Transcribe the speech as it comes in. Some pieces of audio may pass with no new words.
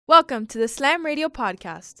Welcome to the Slam Radio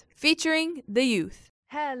podcast featuring the youth.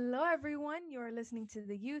 Hello, everyone. You're listening to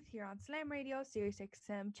the youth here on Slam Radio, Sirius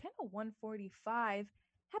XM, channel 145.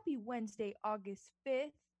 Happy Wednesday, August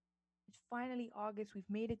 5th. It's finally August. We've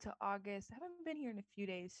made it to August. I haven't been here in a few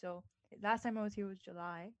days, so last time I was here was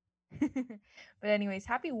July. But, anyways,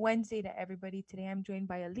 happy Wednesday to everybody. Today I'm joined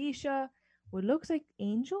by Alicia. What looks like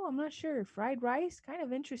Angel? I'm not sure. Fried rice? Kind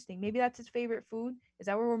of interesting. Maybe that's his favorite food. Is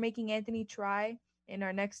that what we're making Anthony try in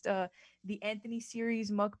our next the Anthony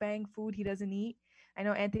series mukbang food he doesn't eat? I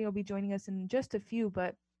know Anthony will be joining us in just a few,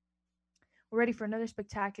 but we're ready for another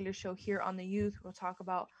spectacular show here on the youth. We'll talk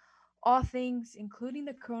about all things, including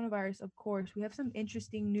the coronavirus, of course. We have some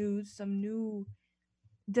interesting news, some new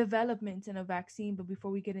developments in a vaccine. But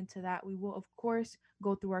before we get into that, we will, of course,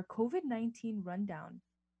 go through our COVID-19 rundown,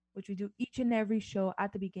 which we do each and every show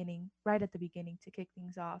at the beginning, right at the beginning to kick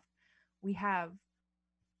things off. We have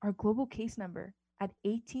our global case number at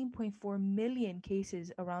 18.4 million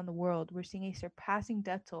cases around the world. We're seeing a surpassing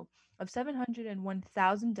death toll of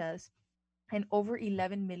 701,000 deaths and over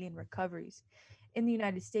 11 million recoveries. In the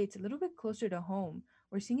United States, a little bit closer to home,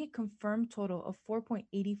 we're seeing a confirmed total of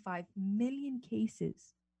 4.85 million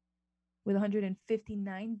cases with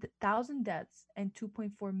 159,000 deaths and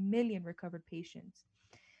 2.4 million recovered patients.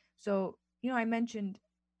 So, I mentioned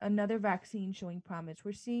another vaccine showing promise.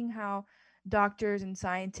 We're seeing how doctors and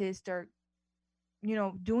scientists are,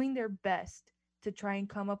 doing their best to try and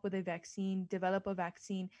come up with a vaccine, develop a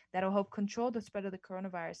vaccine that'll help control the spread of the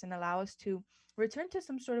coronavirus and allow us to return to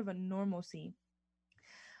some sort of a normalcy.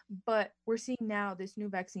 But we're seeing now this new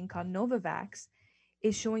vaccine called Novavax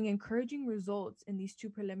is showing encouraging results in these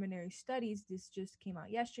two preliminary studies. This just came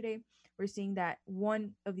out yesterday. We're seeing that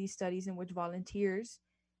one of these studies in which volunteers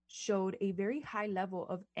showed a very high level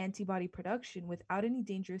of antibody production without any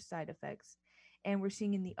dangerous side effects. And we're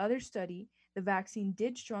seeing in the other study, the vaccine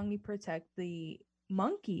did strongly protect the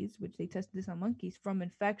monkeys, which they tested this on monkeys, from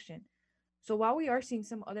infection. So while we are seeing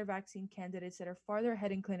some other vaccine candidates that are farther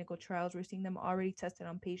ahead in clinical trials, we're seeing them already tested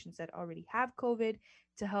on patients that already have COVID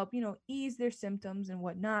to help, ease their symptoms and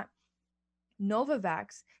whatnot.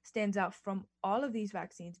 Novavax stands out from all of these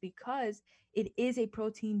vaccines because it is a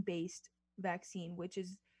protein-based vaccine, which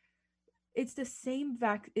is it's the same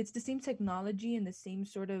technology and the same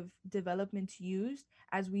sort of developments used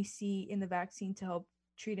as we see in the vaccine to help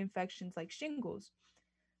treat infections like shingles.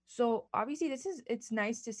 So obviously it's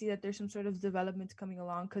nice to see that there's some sort of developments coming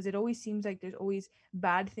along, because it always seems like there's always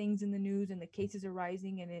bad things in the news and the cases are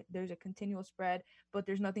rising and there's a continual spread, but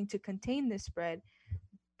there's nothing to contain this spread.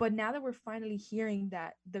 But now that we're finally hearing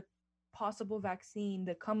that the possible vaccine,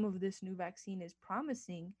 the come of this new vaccine is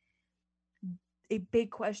promising, a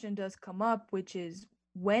big question does come up, which is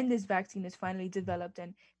when this vaccine is finally developed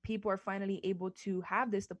and people are finally able to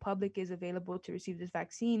have this, the public is available to receive this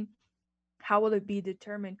vaccine. How will it be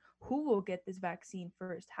determined who will get this vaccine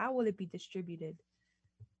first? How will it be distributed?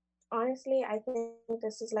 Honestly, I think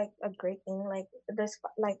this is like a great thing. This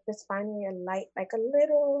finally a light, like a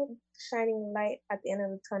little shining light at the end of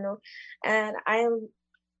the tunnel. And I am,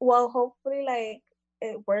 well, hopefully, like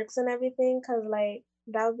it works and everything, because like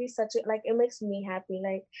that would be such a, like, it makes me happy,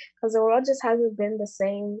 like, because the world just hasn't been the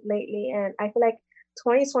same lately. And I feel like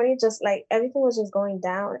 2020 just like everything was just going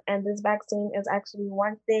down, and this vaccine is actually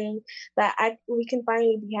one thing that I we can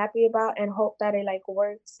finally be happy about and hope that it like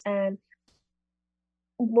works. And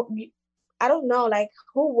I don't know, like,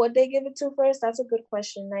 who would they give it to first? That's a good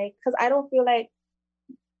question. Like, because I don't feel like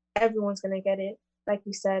everyone's gonna get it, like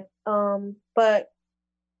you said. But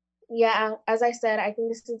yeah, as I said, I think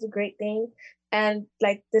this is a great thing, and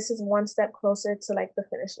like this is one step closer to like the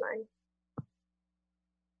finish line.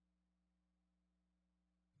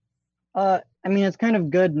 I mean, it's kind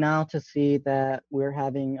of good now to see that we're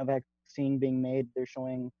having a vaccine being made. They're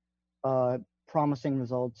showing uh, promising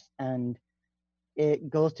results, and it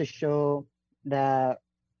goes to show that,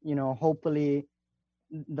 hopefully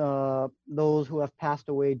those who have passed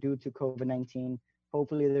away due to COVID-19,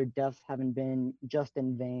 hopefully their deaths haven't been just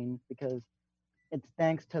in vain, because it's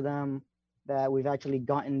thanks to them that we've actually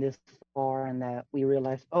gotten this far, and that we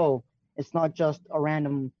realize, oh, it's not just a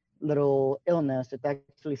random little illness, it's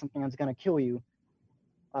actually something that's going to kill you.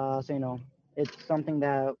 So, it's something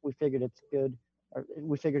that we figured it's good, or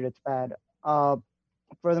we figured it's bad.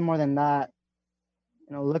 Furthermore than that,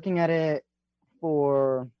 looking at it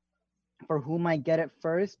for who might get it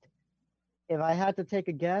first, if I had to take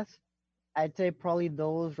a guess, I'd say probably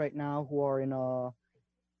those right now who are in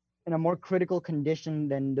a more critical condition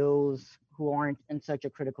than those who aren't in such a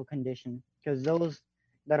critical condition. Because those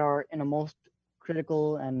that are in a most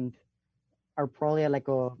critical and are probably at like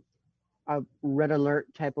a red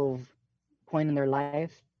alert type of point in their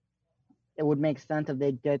life, it would make sense if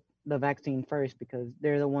they get the vaccine first because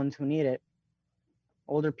they're the ones who need it.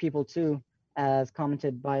 Older people too, as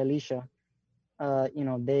commented by Alicia,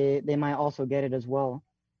 they might also get it as well.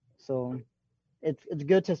 So it's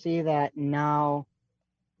good to see that now,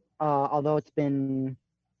 although it's been,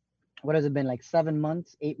 what has it been, like 7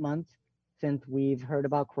 months, 8 months since we've heard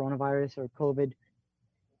about coronavirus or COVID.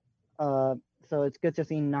 So it's good to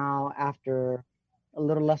see now, after a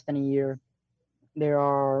little less than a year, there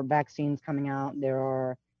are vaccines coming out. There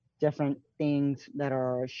are different things that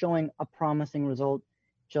are showing a promising result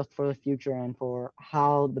just for the future and for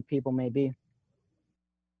how the people may be.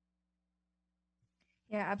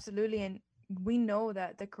 Yeah, absolutely. And we know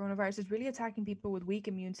that the coronavirus is really attacking people with weak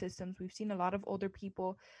immune systems. We've seen a lot of older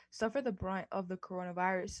people suffer the brunt of the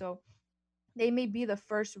coronavirus. So they may be the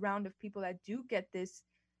first round of people that do get this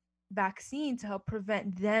vaccine to help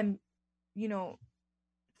prevent them,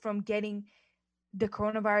 from getting the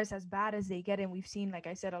coronavirus as bad as they get. And we've seen, like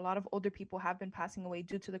I said, a lot of older people have been passing away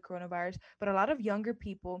due to the coronavirus, but a lot of younger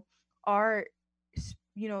people are,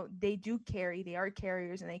 they are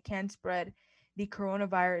carriers, and they can spread the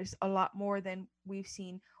coronavirus a lot more than we've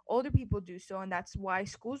seen older people do so. And that's why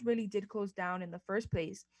schools really did close down in the first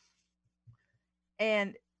place.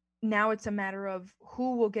 And now it's a matter of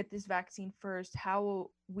who will get this vaccine first. How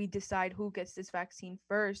will we decide who gets this vaccine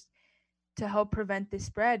first to help prevent this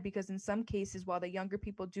spread? Because in some cases, while the younger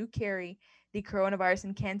people do carry the coronavirus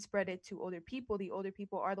and can spread it to older people, the older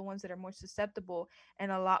people are the ones that are more susceptible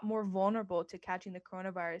and a lot more vulnerable to catching the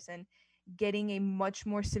coronavirus and getting a much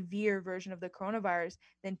more severe version of the coronavirus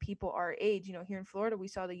than people our age. Here in Florida, we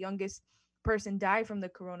saw the youngest person die from the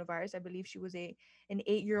coronavirus. I believe she was an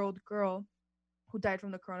 8-year-old girl who died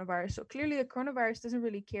from the coronavirus. So clearly the coronavirus doesn't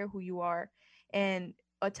really care who you are and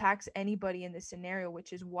attacks anybody in this scenario,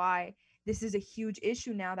 which is why this is a huge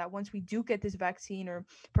issue now, that once we do get this vaccine, or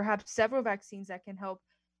perhaps several vaccines that can help,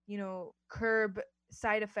 curb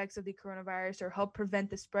side effects of the coronavirus or help prevent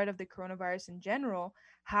the spread of the coronavirus in general,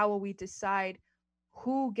 how will we decide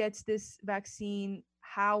who gets this vaccine?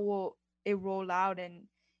 How will it roll out? And,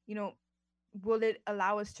 will it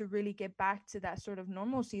allow us to really get back to that sort of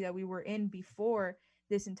normalcy that we were in before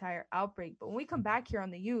this entire outbreak? But when we come back here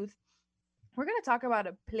on The Youth, we're going to talk about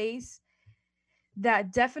a place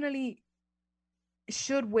that definitely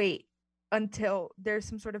should wait until there's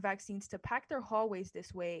some sort of vaccines to pack their hallways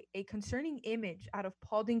this way. A concerning image out of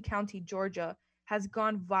Paulding County, Georgia, has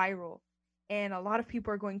gone viral, and a lot of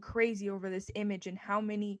people are going crazy over this image and how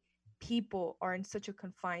many people are in such a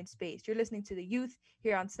confined space. You're listening to The Youth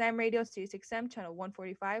here on Slam Radio, Sirius XM, channel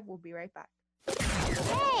 145. We'll be right back.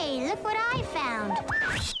 Hey, look what I found.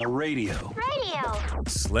 A radio. Radio.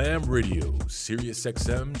 Slam Radio, Sirius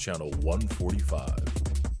XM, channel 145.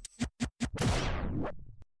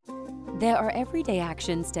 There are everyday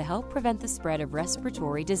actions to help prevent the spread of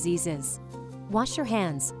respiratory diseases. Wash your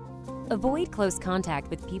hands. Avoid close contact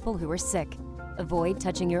with people who are sick. Avoid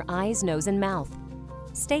touching your eyes, nose, and mouth.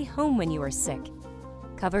 Stay home when you are sick.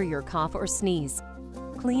 Cover your cough or sneeze.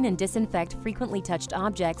 Clean and disinfect frequently touched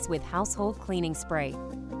objects with household cleaning spray.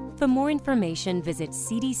 For more information, visit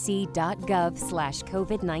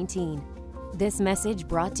cdc.gov/COVID-19. This message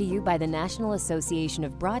brought to you by the National Association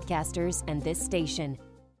of Broadcasters and this station.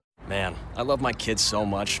 Man, I love my kids so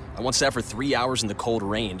much. I once sat for 3 hours in the cold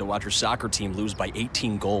rain to watch her soccer team lose by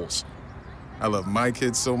 18 goals. I love my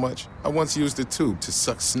kids so much, I once used a tube to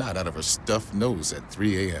suck snot out of her stuffed nose at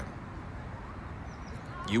 3 a.m.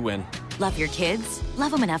 You win. Love your kids?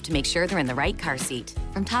 Love them enough to make sure they're in the right car seat.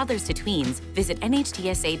 From toddlers to tweens, visit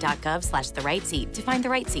nhtsa.gov/the-right-seat to find the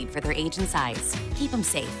right seat for their age and size. Keep them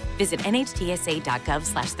safe. Visit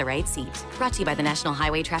nhtsa.gov/the-right-seat. Brought to you by the National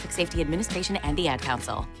Highway Traffic Safety Administration and the Ad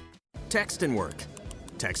Council. Text and work.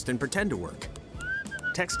 Text and pretend to work.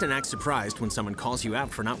 Text and act surprised when someone calls you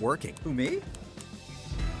out for not working. Who, me?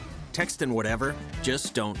 Text and whatever,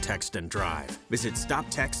 just don't text and drive. Visit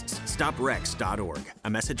StopTextsStopWrecks.org. A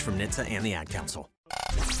message from NHTSA and the Ad Council.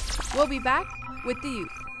 We'll be back with The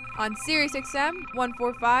Youth on Sirius XM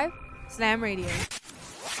 145 Slam Radio.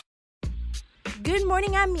 Good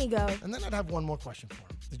morning, amigo. And then I'd have one more question for him.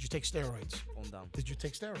 Did you take steroids? Down. Did you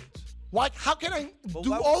take steroids? Why? How can I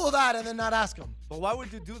do all of that and then not ask him? But why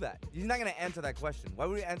would you do that? He's not going to answer that question. Why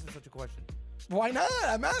would you answer such a question? Why not?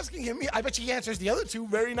 I'm asking him. I bet he answers the other two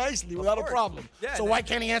very nicely without a problem. Yeah, so why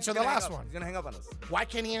can't he answer the last one? He's going to hang up on us. Why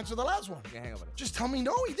can't he answer the last one? He's going to hang up on us. Just tell me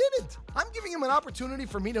no, he didn't. I'm giving him an opportunity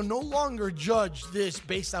for me to no longer judge this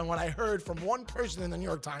based on what I heard from one person in the New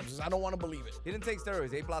York Times. I don't want to believe it. He didn't take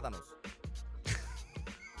steroids. He ate plátanos.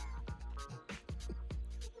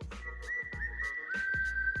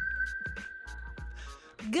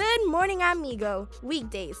 Good morning, amigo.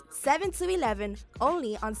 Weekdays, 7 to 11,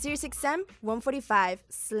 only on SiriusXM 145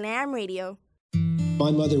 Slam Radio.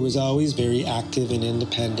 My mother was always very active and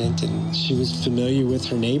independent, and she was familiar with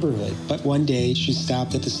her neighborhood. But one day, she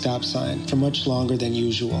stopped at the stop sign for much longer than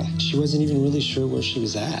usual. She wasn't even really sure where she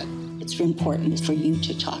was at. It's important for you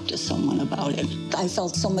to talk to someone about it. I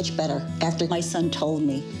felt so much better after my son told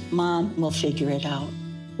me, Mom, we'll figure it out.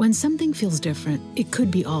 When something feels different, it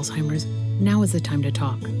could be Alzheimer's. Now is the time to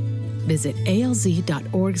talk. Visit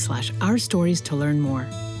alz.org/ourstories to learn more.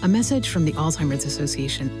 A message from the Alzheimer's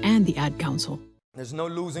Association and the Ad Council. There's no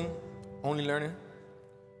losing, only learning.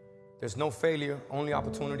 There's no failure, only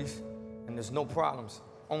opportunities. And there's no problems,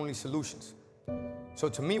 only solutions. So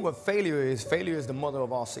to me, what failure is the mother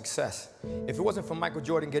of all success. If it wasn't for Michael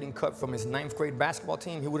Jordan getting cut from his 9th grade basketball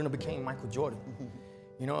team, he wouldn't have became Michael Jordan.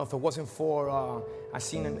 You know, if it wasn't for, I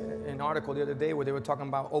seen an article the other day where they were talking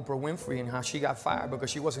about Oprah Winfrey and how she got fired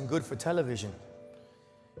because she wasn't good for television.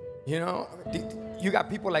 You know, you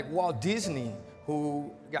got people like Walt Disney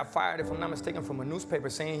who got fired, if I'm not mistaken, from a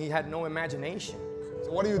newspaper saying he had no imagination.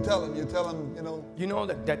 So what do you tell him? You tell him, You know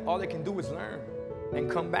that all they can do is learn and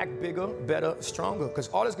come back bigger, better, stronger, because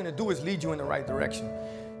all it's gonna do is lead you in the right direction.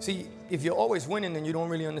 See, if you're always winning, then you don't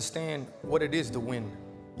really understand what it is to win.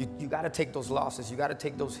 You gotta take those losses, you gotta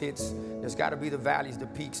take those hits. There's gotta be the valleys, the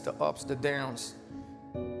peaks, the ups, the downs.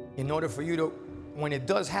 In order for you to, when it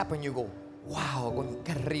does happen, you go, wow,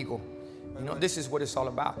 qué rico. You know, this is what it's all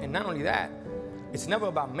about. And not only that, it's never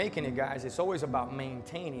about making it, guys. It's always about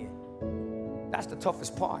maintaining it. That's the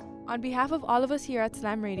toughest part. On behalf of all of us here at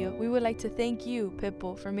Slam Radio, we would like to thank you,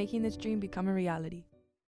 Pitbull, for making this dream become a reality.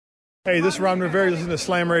 Hey, this is Ron Rivera. Listen to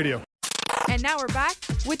Slam Radio. And now we're back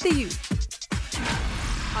with the youth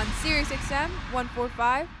on SiriusXM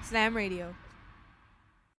 145 Slam Radio.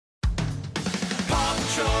 Paw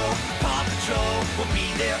Patrol will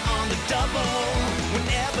be there on the double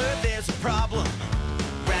whenever there's a problem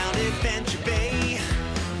round Adventure Bay.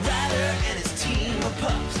 Ryder and his team of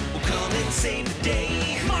pups will come and save the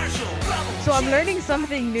day. Marshall, Rubble. So I'm learning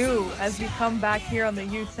something new as we come back here on the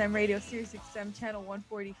Youth Slam Radio SiriusXM channel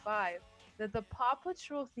 145, that the Paw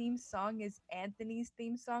Patrol theme song is Anthony's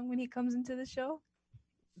theme song when he comes into the show.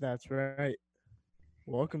 That's right.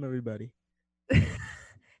 Welcome, everybody.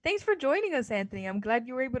 Thanks for joining us, Anthony. I'm glad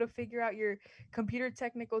you were able to figure out your computer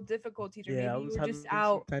technical difficulties, or maybe you were just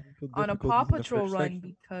out on a Paw Patrol run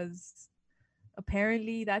because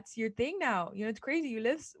apparently that's your thing now. You know, it's crazy. You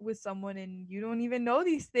live with someone and you don't even know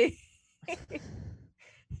these things.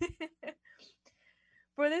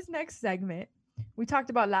 For this next segment, we talked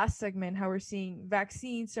about last segment how we're seeing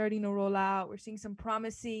vaccines starting to roll out. We're seeing some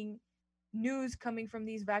promising news coming from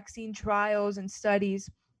these vaccine trials and studies.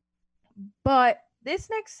 But this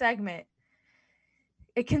next segment,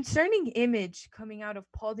 a concerning image coming out of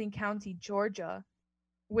Paulding County, Georgia,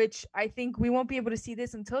 which I think we won't be able to see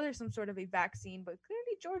this until there's some sort of a vaccine, but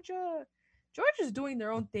clearly Georgia's doing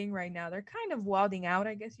their own thing right now. They're kind of wilding out,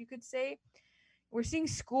 I guess you could say. We're seeing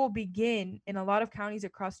school begin in a lot of counties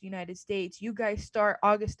across the United States. You guys start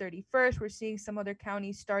August 31st. We're seeing some other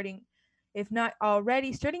counties starting, if not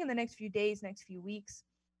already, starting in the next few days, next few weeks.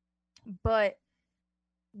 But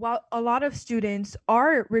while a lot of students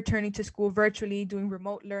are returning to school virtually, doing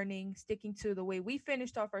remote learning, sticking to the way we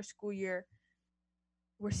finished off our school year,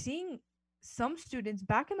 we're seeing some students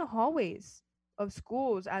back in the hallways of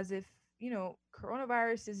schools as if,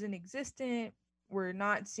 coronavirus isn't existent. We're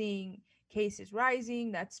not seeing cases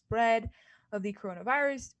rising, that spread of the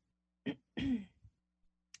coronavirus.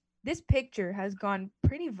 This picture has gone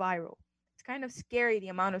pretty viral. It's kind of scary, the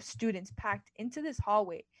amount of students packed into this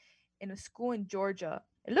hallway in a school in Georgia.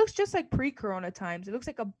 It looks just like pre-corona times. It looks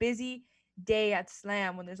like a busy day at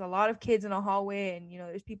Slam when there's a lot of kids in a hallway and,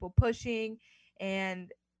 there's people pushing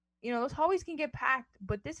and, those hallways can get packed.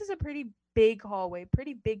 But this is a pretty big hallway,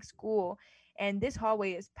 pretty big school. And this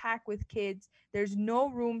hallway is packed with kids. There's no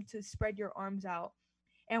room to spread your arms out.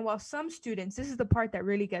 And while some students, this is the part that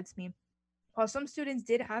really gets me, while some students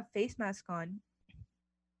did have face masks on,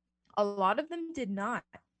 a lot of them did not,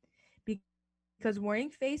 because wearing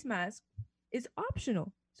face masks is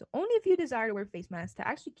optional. So only if you desire to wear face masks to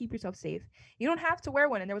actually keep yourself safe. You don't have to wear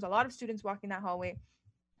one. And there was a lot of students walking that hallway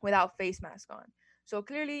without face masks on. So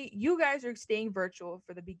clearly you guys are staying virtual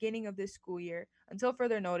for the beginning of this school year until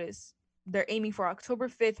further notice. They're aiming for October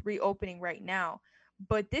 5th reopening right now.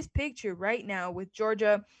 But this picture right now with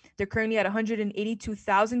Georgia, they're currently at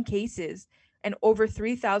 182,000 cases and over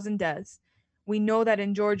 3,000 deaths. We know that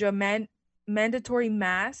in Georgia, mandatory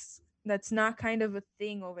masks, that's not kind of a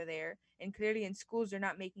thing over there. And clearly in schools, they're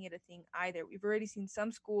not making it a thing either. We've already seen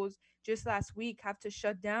some schools just last week have to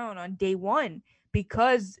shut down on day one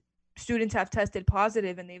because students have tested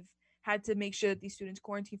positive and they've had to make sure that these students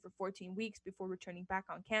quarantine for 14 weeks before returning back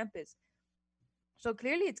on campus. So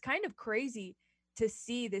clearly it's kind of crazy to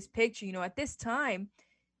see this picture. You know, at this time,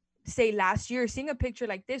 say last year, seeing a picture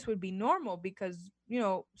like this would be normal because, you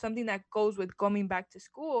know, something that goes with coming back to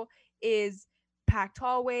school is packed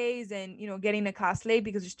hallways and, you know, getting to class late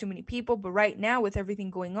because there's too many people. But right now, with everything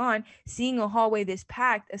going on, seeing a hallway this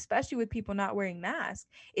packed, especially with people not wearing masks,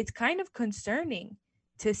 it's kind of concerning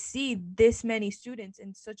to see this many students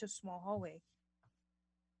in such a small hallway.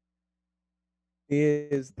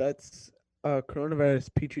 That's a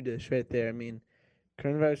coronavirus petri dish right there. I mean,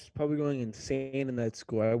 coronavirus is probably going insane in that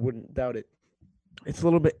school. I wouldn't doubt it. It's a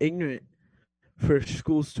little bit ignorant for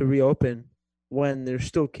schools to reopen when there's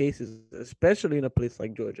still cases, especially in a place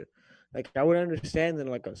like Georgia. Like, I would understand in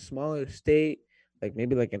like a smaller state, like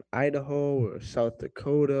maybe like in Idaho or South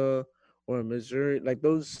Dakota or Missouri, like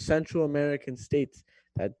those Central American states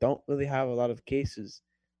that don't really have a lot of cases.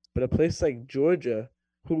 But a place like Georgia,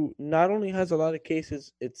 who not only has a lot of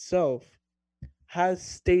cases itself, has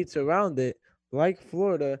states around it, like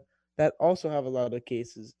Florida, that also have a lot of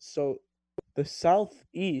cases. So the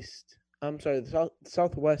southwest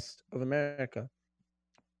of America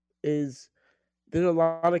there's a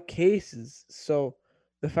lot of cases. So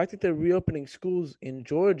the fact that they're reopening schools in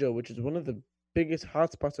Georgia, which is one of the biggest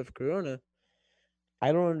hotspots of corona,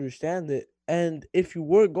 I don't understand it. And if you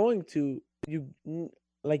were going to, you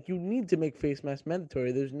need to make face masks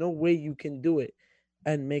mandatory. There's no way you can do it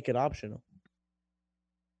and make it optional.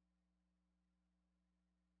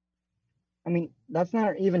 I mean, that's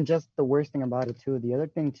not even just the worst thing about it too. The other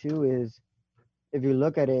thing too is, if you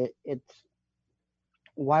look at it, it's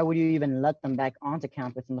why would you even let them back onto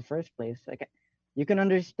campus in the first place? Like, you can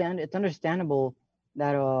understand, it's understandable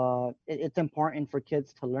that it's important for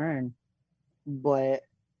kids to learn, but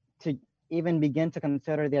to even begin to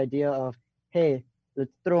consider the idea of, hey,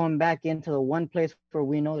 let's throw them back into the one place where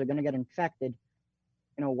we know they're gonna get infected.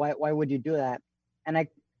 You know, why would you do that? And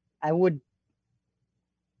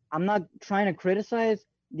I'm not trying to criticize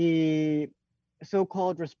the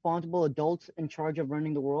so-called responsible adults in charge of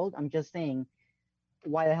running the world. I'm just saying,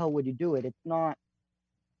 why the hell would you do it? It's not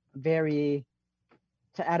very,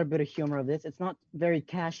 to add a bit of humor of this, it's not very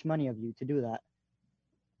cash money of you to do that.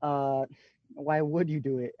 Why would you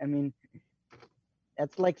do it? I mean,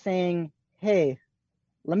 it's like saying, hey,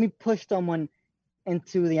 let me push someone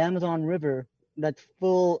into the Amazon River that's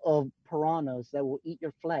full of piranhas that will eat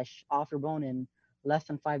your flesh off your bone in less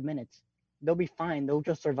than 5 minutes. They'll be fine. They'll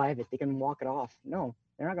just survive it. They can walk it off. No,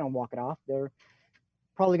 they're not going to walk it off. They're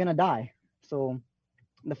probably going to die. So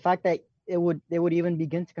the fact that they would even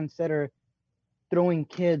begin to consider throwing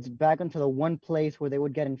kids back into the one place where they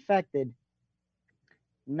would get infected,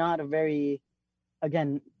 that's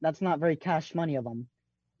not very cash money of them.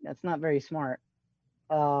 That's not very smart.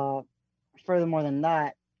 Furthermore than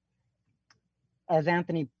that, as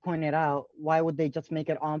Anthony pointed out, why would they just make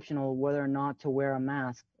it optional whether or not to wear a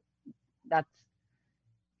mask?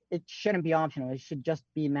 It shouldn't be optional. It should just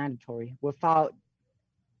be mandatory without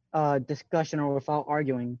discussion or without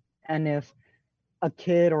arguing. And if a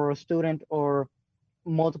kid or a student or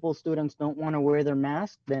multiple students don't want to wear their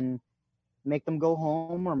mask, then make them go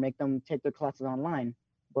home or make them take their classes online.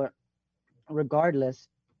 But regardless,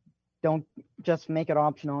 don't just make it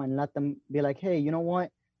optional and let them be like, hey, you know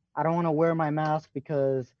what? I don't want to wear my mask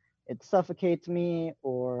because it suffocates me,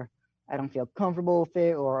 or I don't feel comfortable with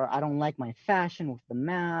it, or I don't like my fashion with the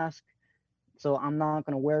mask. So I'm not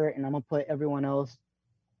going to wear it and I'm going to put everyone else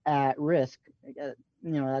at risk.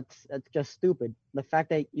 That's just stupid. The fact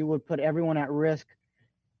that you would put everyone at risk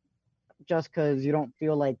just because you don't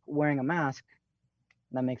feel like wearing a mask,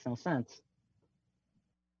 that makes no sense.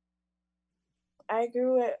 I agree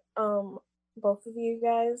with both of you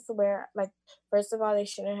guys, where, like, first of all, they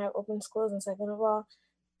shouldn't have open schools, and second of all,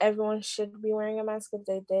 everyone should be wearing a mask if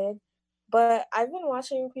they did. But I've been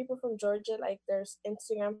watching people from Georgia, like there's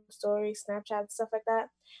Instagram stories, Snapchat, stuff like that.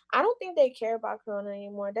 I don't think they care about Corona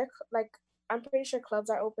anymore. They're like, I'm pretty sure clubs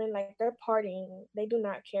are open. Like, they're partying. They do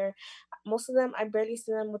not care. Most of them, I barely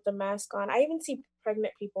see them with the mask on. I even see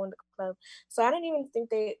pregnant people in the club. So I don't even think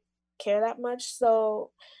they care that much.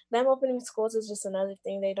 So them opening schools is just another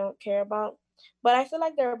thing they don't care about. But I feel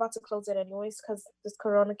like they're about to close it anyways because the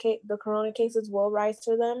corona cases will rise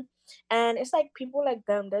for them. And it's like people like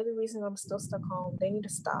them, they're the reason I'm still stuck home. They need to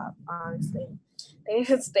stop, honestly. They need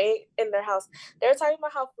to stay in their house. They're talking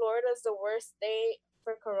about how Florida is the worst state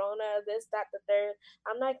for corona, this, that, the third.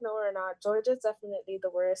 I'm like, no, we're not. Georgia's definitely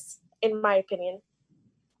the worst, in my opinion.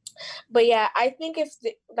 But yeah, I think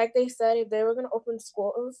like they said, if they were going to open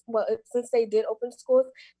schools, since they did open schools,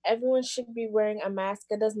 everyone should be wearing a mask.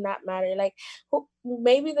 It does not matter. Like,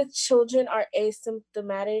 maybe the children are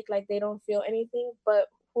asymptomatic, like they don't feel anything, but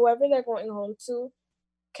whoever they're going home to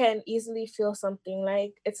can easily feel something,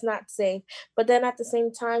 like it's not safe. But then at the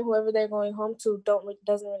same time, whoever they're going home to doesn't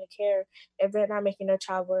really care if they're not making their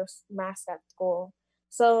child wear a mask at school.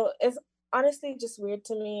 So it's honestly just weird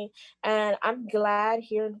to me. And I'm glad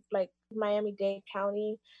here in like Miami-Dade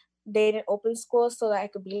County, they didn't open schools so that I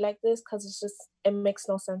could be like this, because it makes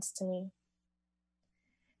no sense to me.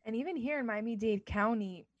 And even here in Miami-Dade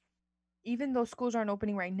County, even though schools aren't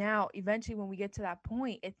opening right now, eventually when we get to that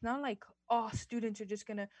point, it's not like, oh, students are just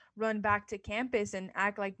going to run back to campus and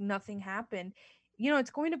act like nothing happened. You know,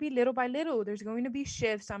 it's going to be little by little. There's going to be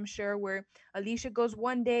shifts, I'm sure, where Alicia goes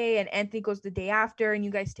one day and Anthony goes the day after, and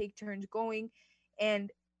you guys take turns going.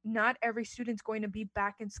 And not every student's going to be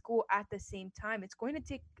back in school at the same time. It's going to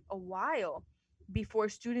take a while before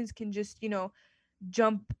students can just, you know,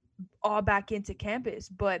 jump all back into campus.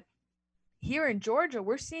 But here in Georgia,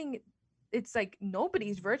 we're seeing it's like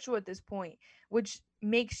nobody's virtual at this point, which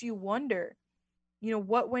makes you wonder, you know,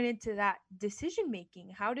 what went into that decision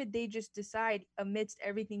making? How did they just decide, amidst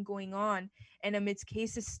everything going on and amidst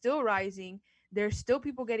cases still rising, there's still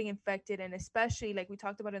people getting infected, and especially like we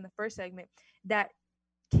talked about in the first segment, that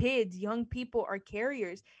kids, young people are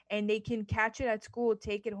carriers, and they can catch it at school,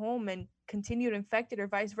 take it home and continue to infect it, or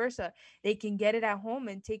vice versa. They can get it at home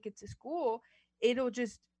and take it to school. It'll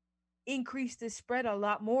just increase the spread a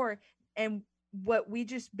lot more. And what we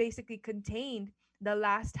just basically contained the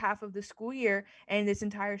last half of the school year and this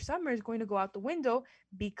entire summer is going to go out the window,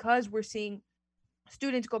 because we're seeing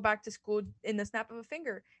students go back to school in the snap of a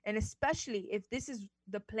finger. And especially if this is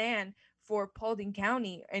the plan for Paulding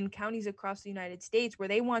County and counties across the United States, where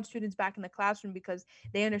they want students back in the classroom because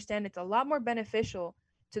they understand it's a lot more beneficial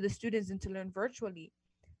to the students than to learn virtually,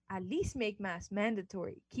 at least make masks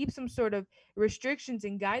mandatory. Keep some sort of restrictions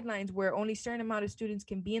and guidelines where only a certain amount of students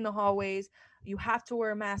can be in the hallways. You have to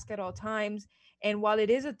wear a mask at all times. And while it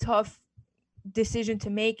is a tough decision to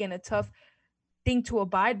make and a tough thing to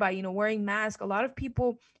abide by, you know, wearing masks, a lot of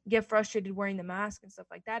people get frustrated wearing the mask and stuff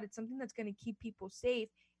like that. It's something that's going to keep people safe,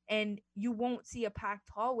 and you won't see a packed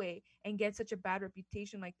hallway and get such a bad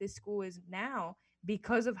reputation like this school is now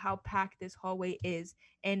because of how packed this hallway is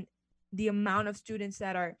and the amount of students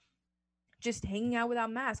that are just hanging out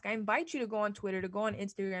without masks. I invite you to go on Twitter, to go on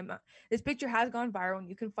Instagram. This picture has gone viral, and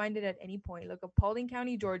you can find it at any point. Look up Paulding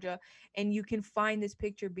County, Georgia, and you can find this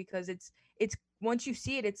picture, because it's once you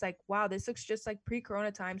see it, it's like, wow, this looks just like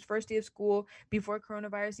pre-corona times, first day of school before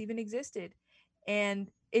coronavirus even existed. And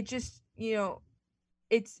it just, you know,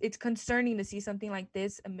 it's concerning to see something like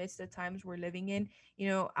this amidst the times we're living in. You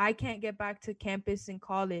know, I can't get back to campus in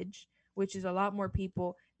college, which is a lot more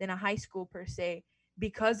people than a high school per se,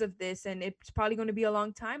 because of this. And it's probably going to be a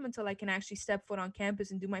long time until I can actually step foot on campus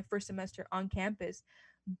and do my first semester on campus.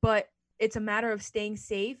 But it's a matter of staying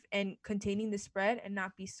safe and containing the spread and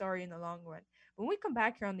not be sorry in the long run. When we come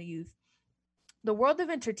back here on The Youth, the world of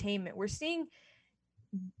entertainment, we're seeing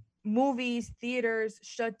movies, theaters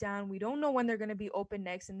shut down. We don't know when they're going to be open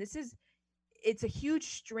next. And it's a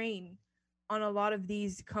huge strain on a lot of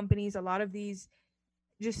these companies, a lot of these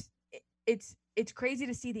it's crazy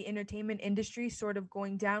to see the entertainment industry sort of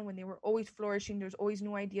going down when they were always flourishing. There's always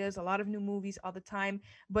new ideas, a lot of new movies all the time,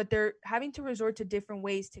 but they're having to resort to different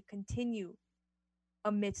ways to continue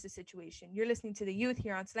amidst the situation. You're listening to The Youth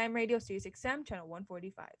here on Slam Radio, Sirius XM, channel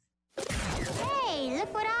 145. Hey,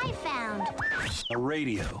 look what I found. A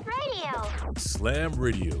radio. Radio. Slam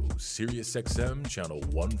Radio, Sirius XM, channel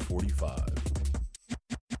 145.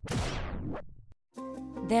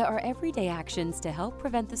 There are everyday actions to help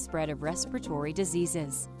prevent the spread of respiratory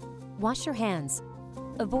diseases. Wash your hands.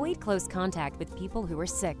 Avoid close contact with people who are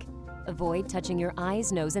sick. Avoid touching your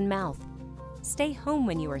eyes, nose, and mouth. Stay home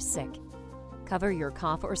when you are sick. Cover your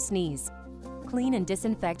cough or sneeze. Clean and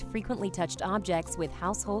disinfect frequently touched objects with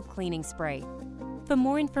household cleaning spray. For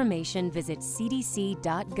more information, visit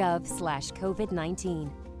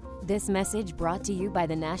cdc.gov/COVID-19. This message brought to you by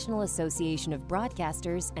the National Association of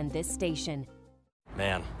Broadcasters and this station.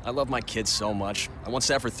 Man, I love my kids so much. I once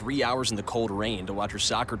sat for 3 hours in the cold rain to watch her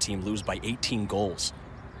soccer team lose by 18 goals.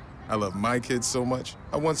 I love my kids so much,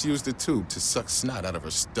 I once used a tube to suck snot out of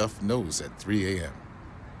her stuffed nose at 3 a.m.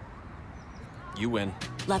 You win.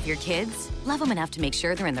 Love your kids? Love them enough to make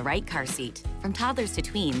sure they're in the right car seat. From toddlers to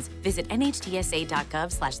tweens, visit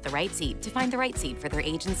nhtsa.gov/the-right-seat to find the right seat for their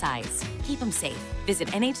age and size. Keep them safe. Visit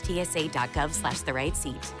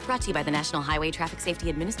nhtsa.gov/the-right-seat. Brought to you by the National Highway Traffic Safety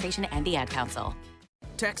Administration and the Ad Council.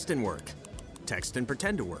 Text and work. Text and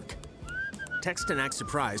pretend to work. Text and act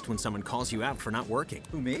surprised when someone calls you out for not working.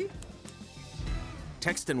 Who, me?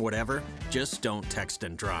 Text and whatever, just don't text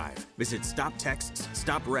and drive. Visit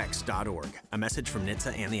StopTextsStopWrecks.org. A message from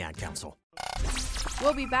NHTSA and the Ad Council.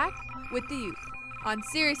 We'll be back with the youth on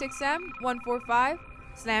SiriusXM 145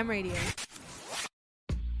 Slam Radio.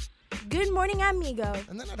 Good morning, amigo.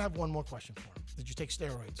 And then I'd have one more question for him. Did you take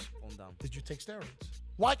steroids? Down. Did you take steroids?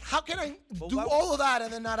 Why? How can I do why- all of that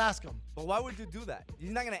and then not ask him? But why would you do that?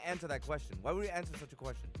 He's not going to answer that question. Why would you answer such a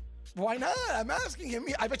question? Why not? I'm asking him.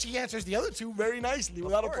 I bet he answers the other two very nicely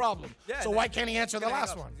without a problem. Yeah, so why can't he answer the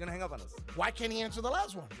last one? He's going to hang up on us. Why can't he answer the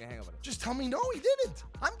last one? He's going to hang up on us. Just tell me no, he didn't.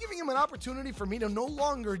 I'm giving him an opportunity for me to no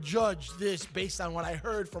longer judge this based on what I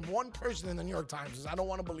heard from one person in the New York Times, because I don't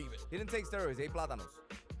want to believe it. He didn't take steroids. He ate plátanos.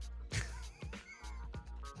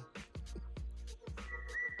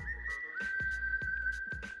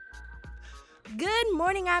 Good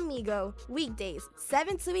morning, amigo. Weekdays,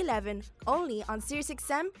 7 to 11, only on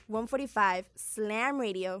SiriusXM 145 Slam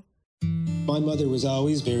Radio. My mother was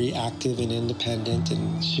always very active and independent,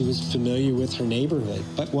 and she was familiar with her neighborhood.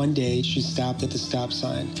 But one day, she stopped at the stop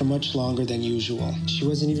sign for much longer than usual. She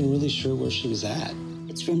wasn't even really sure where she was at.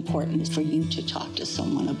 It's important for you to talk to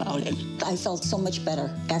someone about it. I felt so much better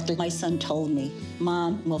after my son told me,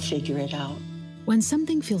 Mom, we'll figure it out. When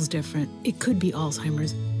something feels different, it could be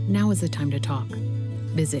Alzheimer's. Now is the time to talk.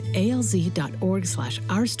 Visit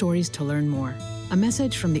alz.org/ourstories to learn more. A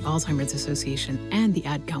message from the Alzheimer's Association and the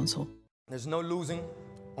Ad Council. There's no losing,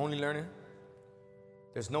 only learning.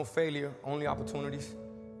 There's no failure, only opportunities.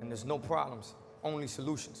 And there's no problems, only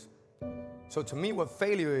solutions. So to me, what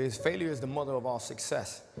failure is the mother of all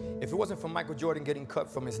success. If it wasn't for Michael Jordan getting cut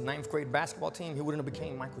from his 9th grade basketball team, he wouldn't have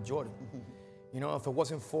became Michael Jordan. You know, if it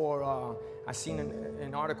wasn't for, I seen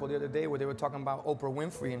an article the other day where they were talking about Oprah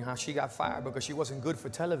Winfrey and how she got fired because she wasn't good for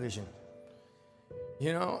television.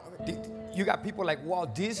 You know, you got people like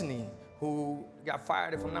Walt Disney who got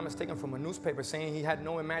fired, if I'm not mistaken, from a newspaper saying he had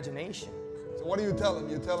no imagination. So what do you tell him?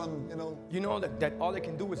 You tell him, You know that all they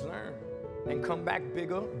can do is learn and come back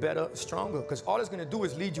bigger, better, stronger, because all it's gonna do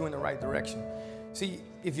is lead you in the right direction. See,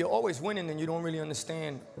 if you're always winning, then you don't really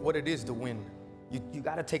understand what it is to win. You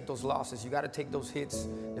gotta take those losses, you gotta take those hits.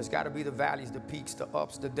 There's gotta be the valleys, the peaks, the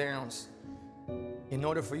ups, the downs. In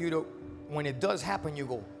order for you to, when it does happen, you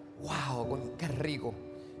go, wow, qué rico.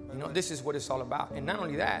 You know, this is what it's all about. And not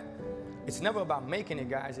only that, it's never about making it,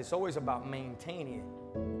 guys. It's always about maintaining it.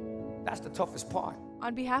 That's the toughest part.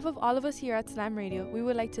 On behalf of all of us here at Slam Radio, we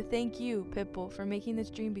would like to thank you, Pitbull, for making this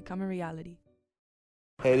dream become a reality.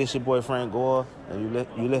 Hey, this your boy Frank Gore, and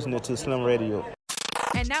you listening to Slam Radio.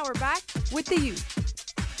 And now we're back with the youth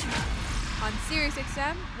on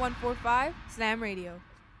SiriusXM 145 Slam Radio.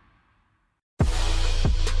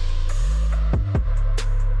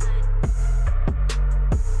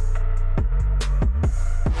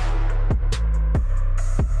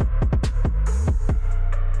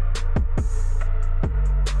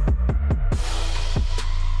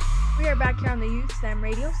 We are back here on the Youth Slam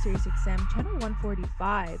Radio, SiriusXM channel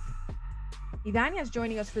 145. Idania is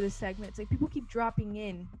joining us for this segment. It's like people keep dropping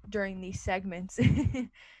in during these segments. We're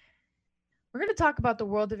going to talk about the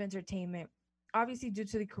world of entertainment. Obviously, due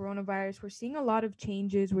to the coronavirus, we're seeing a lot of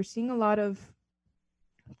changes. We're seeing a lot of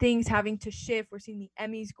things having to shift. We're seeing the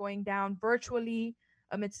Emmys going down virtually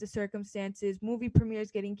amidst the circumstances, movie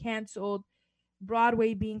premieres getting canceled,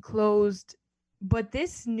 Broadway being closed. But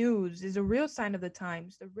this news is a real sign of the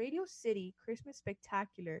times. The Radio City Christmas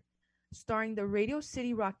Spectacular, starring the Radio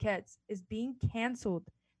City Rockettes, is being canceled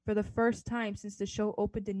for the first time since the show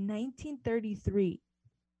opened in 1933.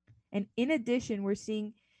 And in addition, we're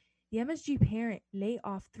seeing the MSG parent lay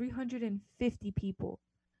off 350 people.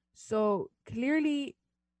 So clearly,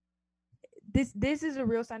 this is a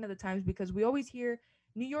real sign of the times, because we always hear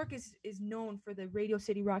New York is known for the Radio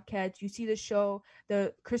City Rockettes. You see the show,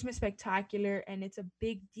 the Christmas Spectacular, and it's a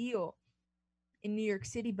big deal in New York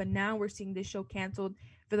City. But now we're seeing this show canceled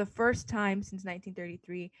for the first time since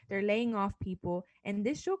 1933. They're laying off people, and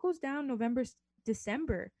this show goes down November,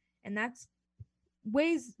 December, and that's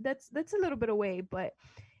a little bit away. But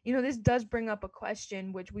you know, this does bring up a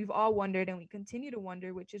question which we've all wondered, and we continue to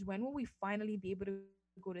wonder, which is, when will we finally be able to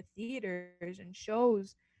go to theaters and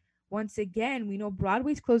shows once again? We know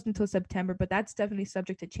Broadway's closed until September, but that's definitely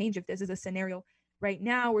subject to change if this is a scenario. Right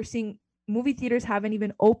now, we're seeing movie theaters haven't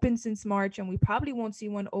even opened since March, and we probably won't see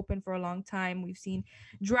one open for a long time. We've seen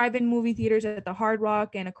drive-in movie theaters at the Hard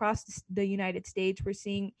Rock and across the United States. We're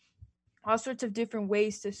seeing all sorts of different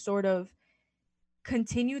ways to sort of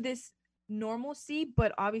continue this normalcy,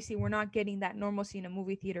 but obviously we're not getting that normalcy in a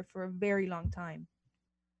movie theater for a very long time.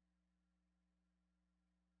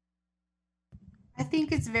 I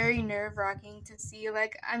think it's very nerve-wracking to see.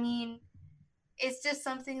 Like, I mean, it's just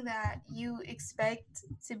something that you expect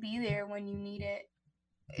to be there when you need it.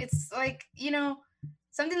 It's like,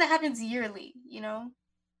 something that happens yearly,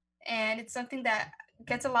 and it's something that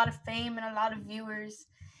gets a lot of fame and a lot of viewers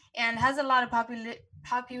and has a lot of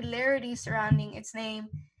popularity surrounding its name.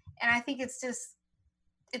 And I think it's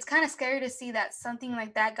kind of scary to see that something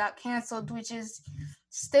like that got canceled, which is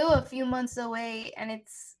still a few months away. And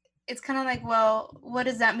it's kind of like, well, what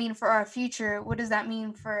does that mean for our future? What does that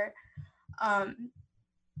mean um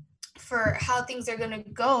for how things are going to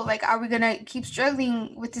go? Like, are we going to keep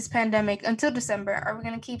struggling with this pandemic until December? Are we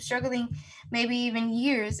going to keep struggling maybe even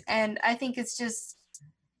years? And I think it's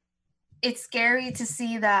scary to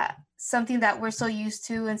see that something that we're so used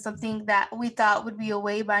to and something that we thought would be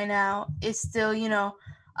away by now is still,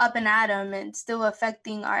 up and at 'em and still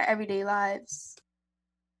affecting our everyday lives.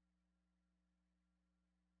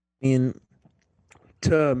 I mean,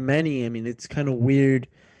 to many, I mean, it's kind of weird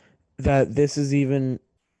that this is even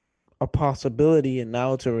a possibility and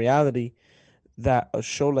now it's a reality that a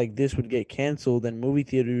show like this would get canceled and movie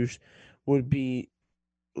theaters would be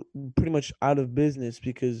pretty much out of business,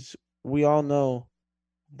 because we all know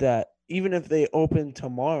that even if they open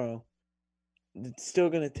tomorrow, it's still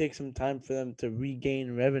going to take some time for them to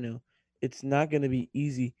regain revenue. It's not going to be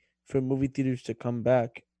easy for movie theaters to come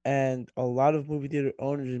back. And a lot of movie theater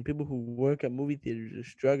owners and people who work at movie theaters are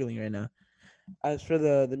struggling right now. As for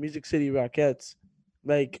the Music City Rockettes,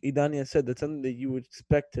 like Idania said, that's something that you would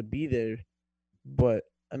expect to be there. But,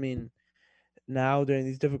 I mean, now during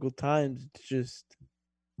these difficult times,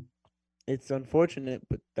 it's unfortunate,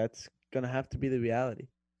 but that's going to have to be the reality.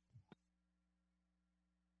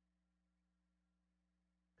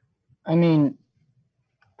 I mean,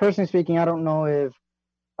 personally speaking, I don't know if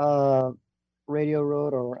Radio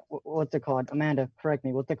Road or what's it called? Amanda, correct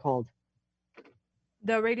me. What's it called?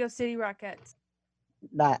 The Radio City Rockettes.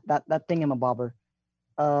 That thingamabobber.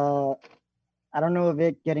 I don't know if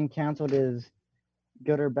it getting canceled is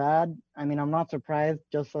good or bad. I mean, I'm not surprised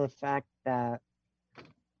just for the fact that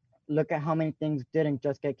look at how many things didn't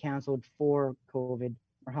just get canceled for COVID,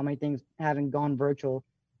 or how many things haven't gone virtual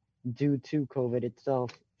due to COVID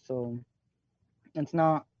itself. So it's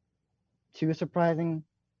not too surprising,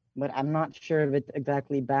 but I'm not sure if it's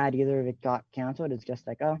exactly bad either if it got canceled. It's just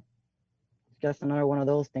like, oh, it's just another one of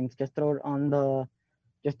those things. Just throw it on the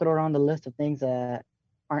list of things that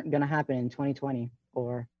aren't gonna happen in 2020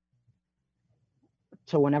 or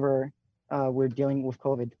to whenever we're dealing with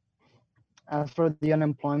COVID. As for the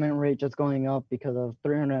unemployment rate just going up because of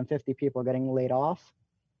 350 people getting laid off,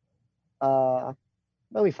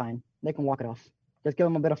 they'll be fine. They can walk it off. Just give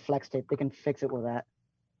them a bit of flex tape. They can fix it with that.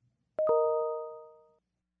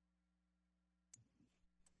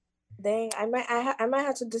 Dang, I might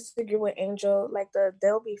have to disagree with Angel. Like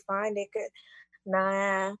they'll be fine. They could.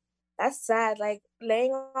 Nah, that's sad. Like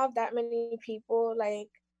laying off that many people, like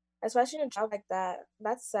especially in a job like that.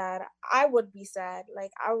 That's sad. I would be sad.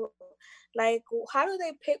 Like how do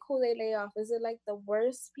they pick who they lay off? Is it like the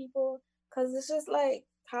worst people? Because it's just like,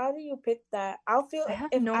 how do you pick that? I'll feel I have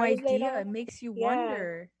if no I was laid idea. off. It makes you Yeah.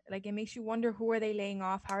 wonder. Like, it makes you wonder, who are they laying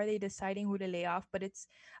off? How are they deciding who to lay off? But it's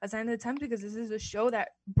a sign of the times, because this is a show that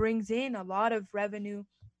brings in a lot of revenue,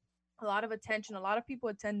 a lot of attention. A lot of people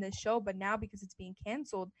attend this show, but now because it's being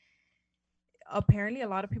canceled, apparently a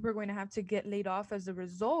lot of people are going to have to get laid off as a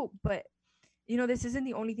result. But this isn't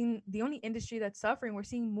the only industry that's suffering. We're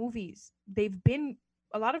seeing movies.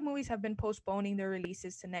 A lot of movies have been postponing their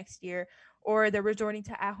releases to next year, or they're resorting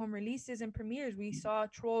to at-home releases and premieres. We saw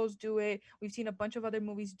Trolls do it. We've seen a bunch of other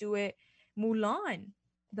movies do it. Mulan,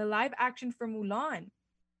 the live action for Mulan.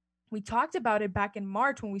 We talked about it back in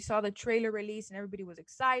March when we saw the trailer release, and everybody was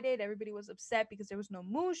excited. Everybody was upset because there was no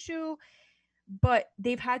Mushu. But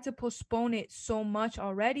they've had to postpone it so much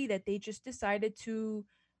already that they just decided to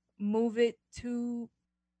move it to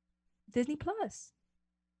Disney Plus.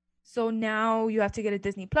 So now you have to get a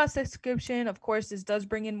Disney Plus subscription. Of course, this does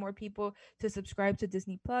bring in more people to subscribe to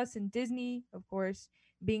Disney Plus, and Disney, of course,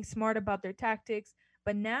 being smart about their tactics.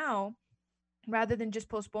 But now, rather than just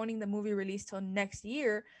postponing the movie release till next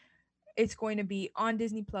year, it's going to be on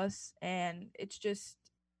Disney Plus, and it's just,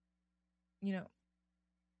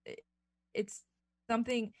 it's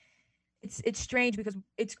something. It's strange because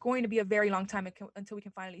it's going to be a very long time until we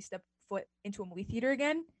can finally step foot into a movie theater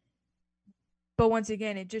again. But once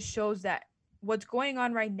again, it just shows that what's going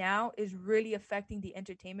on right now is really affecting the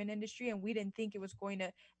entertainment industry, and we didn't think it was going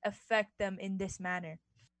to affect them in this manner.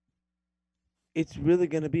 It's really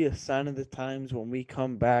going to be a sign of the times when we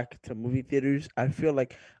come back to movie theaters. I feel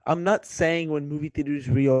like I'm not saying when movie theaters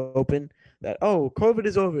reopen that, oh, COVID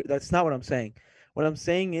is over. That's not what I'm saying. What I'm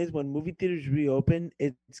saying is, when movie theaters reopen,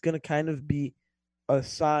 it's gonna kind of be a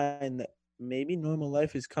sign that maybe normal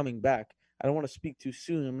life is coming back. I don't want to speak too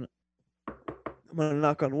soon. I'm gonna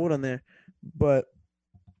knock on wood on there, but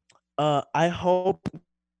I hope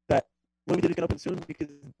that movie theaters can open soon, because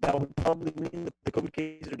that would probably mean that the COVID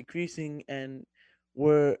cases are decreasing and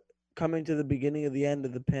we're coming to the beginning of the end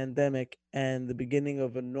of the pandemic and the beginning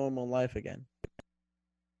of a normal life again.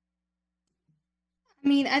 I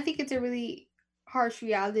mean, I think it's a really harsh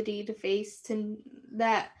reality to face, to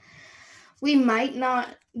that we might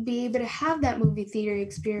not be able to have that movie theater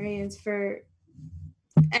experience for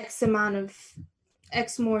X amount of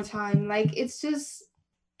X more time. Like, it's just,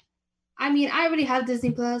 I mean, I already have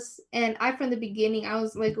Disney Plus, and I, from the beginning, I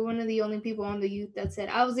was like one of the only people on the youth that said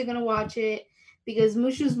I was gonna watch it because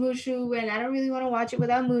Mushu's Mushu, and I don't really want to watch it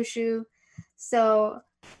without Mushu. So,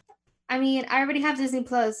 I mean, I already have Disney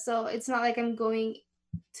Plus, so it's not like I'm going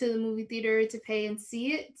to the movie theater to pay and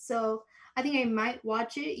see it. So I think I might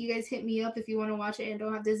watch it. You guys hit me up if you want to watch it and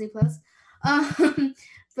don't have Disney Plus.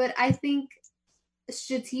 But I think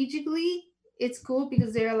strategically it's cool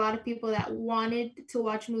because there are a lot of people that wanted to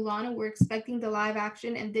watch Mulan and were expecting the live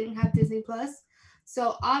action and didn't have Disney Plus.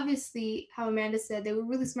 So obviously, how Amanda said, they were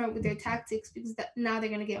really smart with their tactics because now they're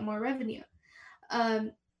going to get more revenue.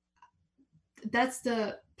 Um, that's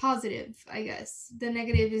the positive, I guess. The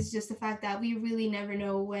negative is just the fact that we really never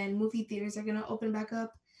know when movie theaters are going to open back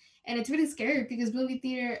up. And it's really scary because movie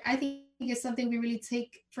theater, I think, is something we really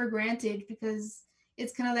take for granted because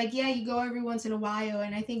it's kind of like, yeah, you go every once in a while.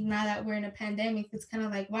 And I think now that we're in a pandemic, it's kind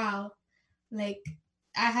of like, wow, like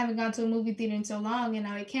I haven't gone to a movie theater in so long and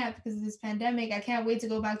now I can't because of this pandemic. I can't wait to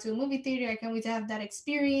go back to a movie theater. I can't wait to have that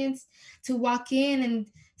experience, to walk in and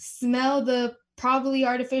smell the probably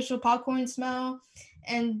artificial popcorn smell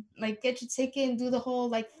and like get your ticket and do the whole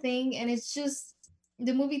like thing. And it's just,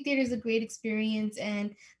 the movie theater is a great experience,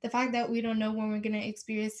 and the fact that we don't know when we're gonna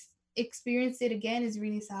experience it again is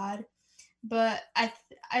really sad. But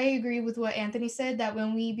I agree with what Anthony said, that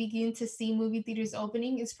when we begin to see movie theaters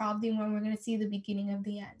opening is probably when we're gonna see the beginning of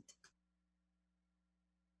the end.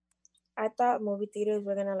 I thought movie theaters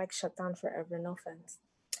were gonna like shut down forever. No offense,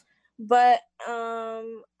 but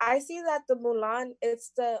I see that the Mulan,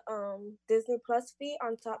 it's the Disney Plus fee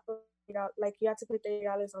on top of, like you have to pay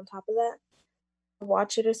 $30 on top of that.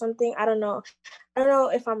 Watch it or something. I don't know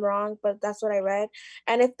if I'm wrong, but that's what I read.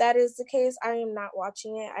 And if that is the case, I am not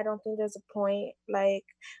watching it. I don't think there's a point. Like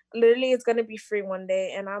literally it's gonna be free one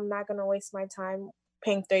day and I'm not gonna waste my time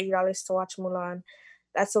paying $30 to watch Mulan.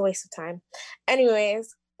 That's a waste of time.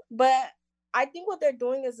 Anyways, but I think what they're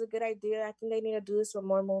doing is a good idea. I think they need to do this with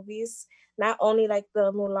more movies, not only like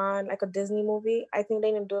the Mulan, like a Disney movie. I think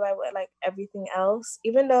they need to do that with like everything else,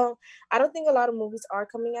 even though I don't think a lot of movies are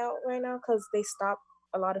coming out right now because they stopped,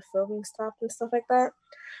 a lot of filming stopped and stuff like that.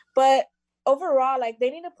 But overall, like they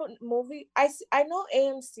need to put movie. I know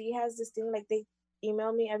AMC has this thing, like they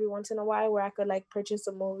email me every once in a while where I could like purchase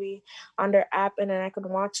a movie on their app and then I could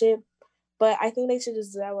watch it. But I think they should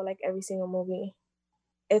just do that with like every single movie.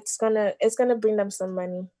 It's gonna bring them some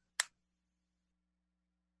money.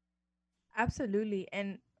 Absolutely.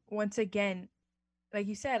 And once again, like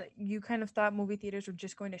you said, you kind of thought movie theaters were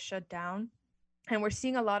just going to shut down. And we're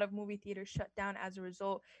seeing a lot of movie theaters shut down as a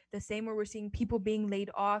result. The same way we're seeing people being laid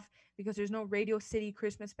off because there's no Radio City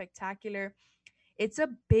Christmas Spectacular. There's a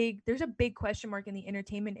big question mark in the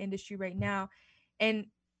entertainment industry right now. And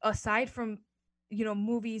aside from,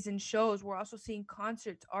 movies and shows, we're also seeing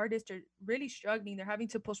concerts. Artists are really struggling. They're having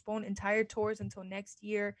to postpone entire tours until next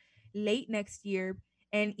year, late next year.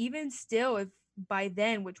 And even still, if by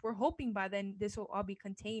then, which we're hoping by then this will all be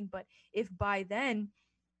contained, but if by then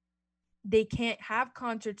they can't have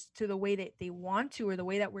concerts to the way that they want to, or the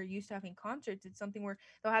way that we're used to having concerts, it's something where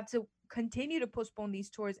they'll have to continue to postpone these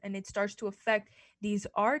tours, and it starts to affect these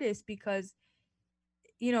artists because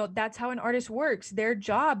that's how an artist works. Their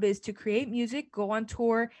job is to create music, go on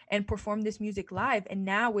tour, and perform this music live. And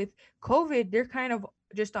now with COVID, they're kind of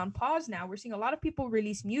just on pause now. We're seeing a lot of people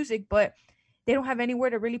release music, but they don't have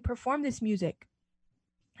anywhere to really perform this music.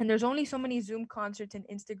 And there's only so many Zoom concerts and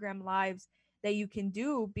Instagram lives that you can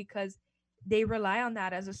do because they rely on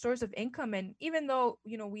that as a source of income. And even though,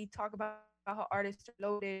 we talk about how artists are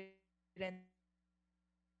loaded and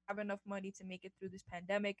have enough money to make it through this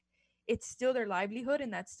pandemic, it's still their livelihood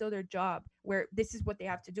and that's still their job, where this is what they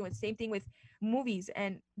have to do. And same thing with movies,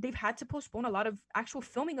 and they've had to postpone a lot of actual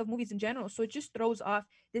filming of movies in general. So it just throws off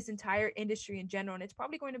this entire industry in general. And it's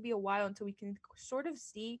probably going to be a while until we can sort of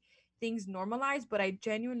see things normalize. But I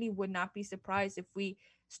genuinely would not be surprised if we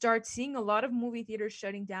start seeing a lot of movie theaters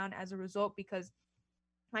shutting down as a result, because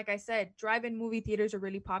like I said, drive-in movie theaters are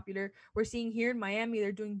really popular. We're seeing here in Miami,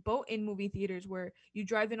 they're doing boat-in movie theaters where you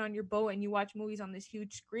drive in on your boat and you watch movies on this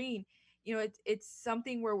huge screen. You know, it's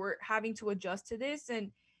something where we're having to adjust to this,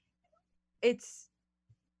 and it's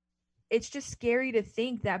just scary to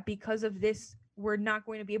think that because of this, we're not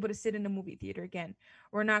going to be able to sit in a movie theater again.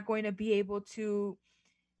 We're not going to be able to,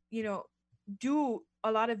 you know, do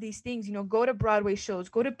a lot of these things, you know, go to Broadway shows,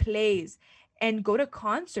 go to plays, and go to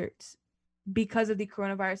concerts because of the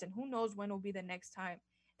coronavirus. And who knows when will be the next time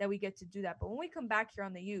that we get to do that. But when we come back here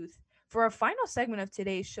on The Youth for our final segment of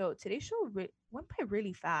today's show went by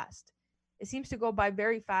really fast. It seems to go by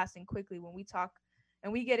very fast and quickly when we talk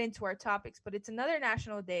and we get into our topics. But it's another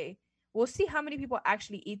national day. We'll see how many people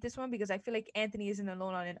actually eat this one, because I feel like Anthony isn't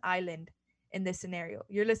alone on an island in this scenario.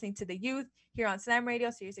 You're listening to The Youth here on Slam Radio,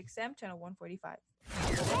 Sirius XM, channel 145.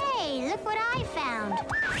 Hey, look what I found.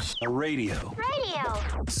 A radio. Radio.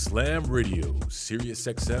 Slam Radio, Sirius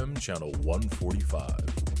XM, channel 145.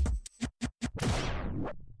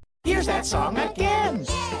 Here's that song again.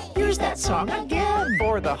 Here's that song again.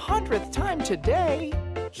 For the 100th time today.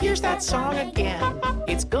 Here's that song again.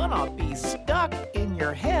 It's gonna be stuck in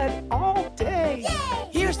your head all day.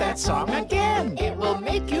 Here's that song again. It will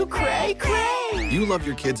make you cray, cray. You love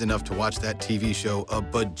your kids enough to watch that TV show a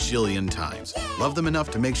bajillion times. Love them enough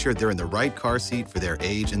to make sure they're in the right car seat for their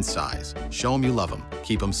age and size. Show them you love them.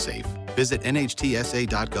 Keep them safe. Visit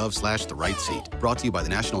nhtsa.gov/the-right-seat. Brought to you by the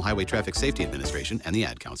National Highway Traffic Safety Administration and the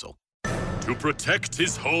Ad Council. To protect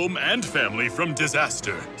his home and family from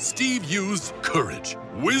disaster, Steve used courage,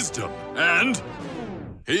 wisdom, and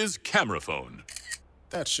his camera phone.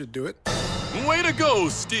 That should do it. Way to go,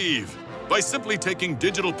 Steve! By simply taking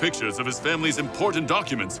digital pictures of his family's important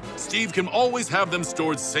documents, Steve can always have them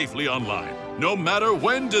stored safely online, no matter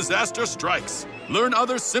when disaster strikes. Learn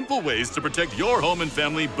other simple ways to protect your home and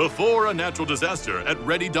family before a natural disaster at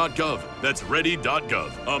ready.gov. That's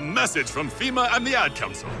ready.gov. A message from FEMA and the Ad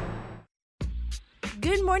Council.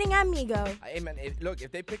 Good morning, amigo. Hey, man, look,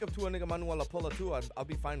 if they pick up Tua Nigga Lapola too, I'll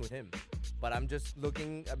be fine with him. But I'm just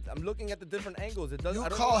looking, I'm looking at the different angles. It doesn't. You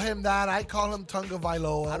call him that, I call him Tunga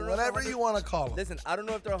Vailoa, whatever you want to call him. Listen, I don't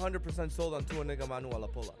know if they're 100% sold on Tua Nigga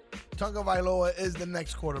Lapola. Tunga Vailoa is the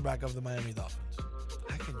next quarterback of the Miami Dolphins.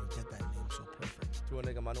 How can you get that name so perfect? Tua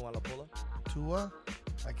Nigga Lapola? Tua?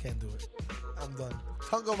 I can't do it. I'm done.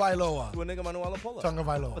 Tunga Vailoa. Tua Nigga Lapola. Tunga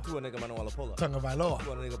Vailoa. Tua Nigga Lapola. Tunga Vailoa.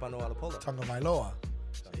 Tua Nigga Lapola. Tunga Vailoa.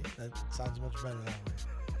 See, that sounds much better that way.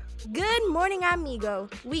 Good morning, amigo.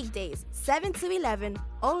 Weekdays, 7 to 11,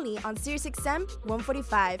 only on Sirius XM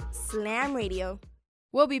 145 Slam Radio.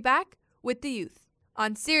 We'll be back with The Youth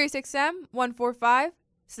on Sirius XM 145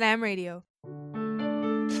 Slam Radio.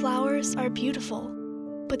 Flowers are beautiful,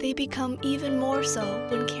 but they become even more so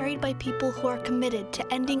when carried by people who are committed to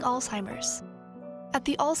ending Alzheimer's. At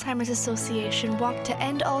the Alzheimer's Association Walk to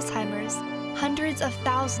End Alzheimer's, hundreds of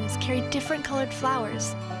thousands carry different colored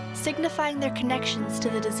flowers, signifying their connections to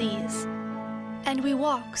the disease. And we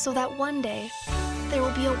walk so that one day, there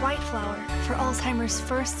will be a white flower for Alzheimer's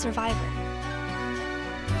first survivor.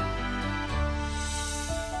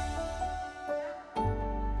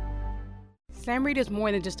 Slam Radio is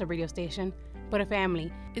more than just a radio station, but a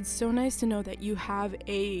family. It's so nice to know that you have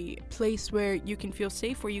a place where you can feel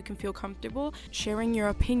safe, where you can feel comfortable sharing your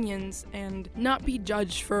opinions and not be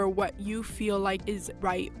judged for what you feel like is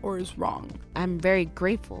right or is wrong. I'm very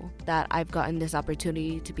grateful that I've gotten this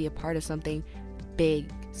opportunity to be a part of something big,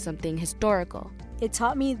 something historical. It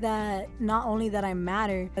taught me that not only that I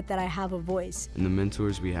matter, but that I have a voice. And the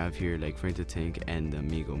mentors we have here, like Frank the Tank and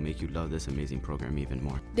Amigo, make you love this amazing program even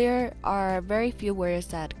more. There are very few words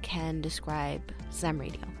that can describe Slam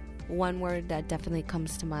Radio. One word that definitely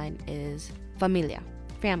comes to mind is familia,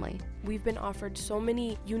 family. We've been offered so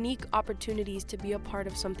many unique opportunities to be a part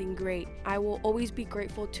of something great. I will always be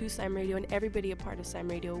grateful to Slam Radio and everybody a part of Slam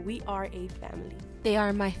Radio. We are a family. They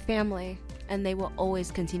are my family, and they will always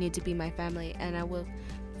continue to be my family, and I will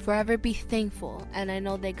forever be thankful, and I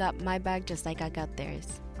know they got my back just like I got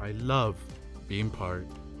theirs. I love being part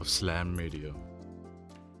of Slam Radio.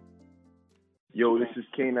 Yo, this is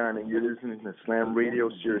K9, and you're listening to Slam Radio,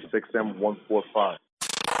 Sirius XM 145.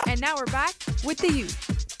 And now we're back with The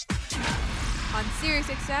Youth on Sirius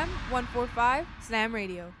XM 145 Slam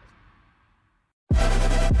Radio.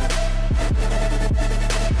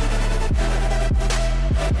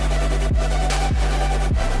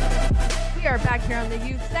 We are back here on The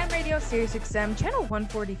Youth, Slam Radio, Sirius XM, channel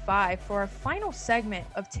 145 for our final segment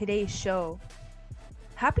of today's show.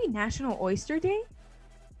 Happy National Oyster Day?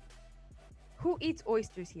 Who eats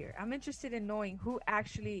oysters here? I'm interested in knowing who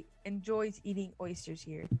actually enjoys eating oysters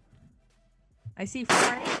here. I see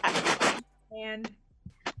Frank and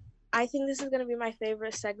I think this is gonna be my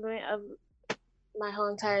favorite segment of my whole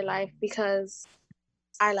entire life because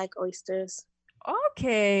I like oysters.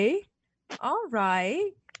 Okay. All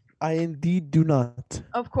right. I indeed do not.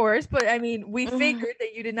 Of course, but I mean, we figured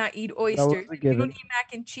that you did not eat was oysters. a If you don't given. eat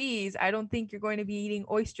mac and cheese, I don't think you're going to be eating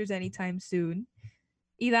oysters anytime soon.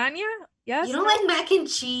 Idania? Yes? You don't No? like mac and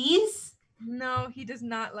cheese? No, he does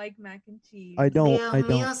not like mac and cheese. I don't. Dios I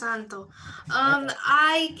mío don't. santo.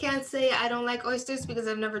 I can't say I don't like oysters because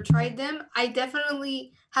I've never tried them. I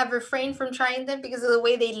definitely have refrained from trying them because of the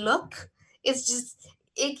way they look. It's just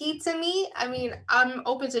icky to me. I mean, I'm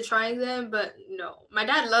open to trying them, but no. My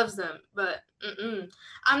dad loves them, but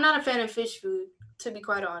I'm not a fan of fish food, to be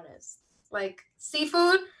quite honest. Like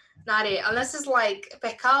seafood, not it. Unless it's like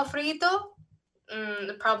pescado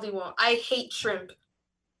frito, probably won't. I hate shrimp.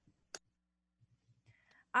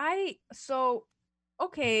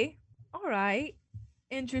 Okay. All right.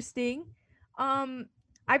 Interesting.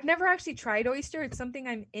 I've never actually tried oyster. It's something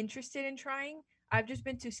I'm interested in trying. I've just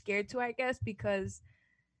been too scared to, I guess, because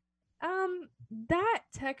that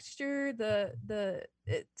texture,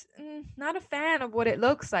 not a fan of what it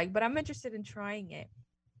looks like, but I'm interested in trying it.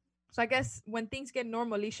 So I guess when things get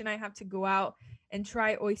normal, Alicia and I have to go out and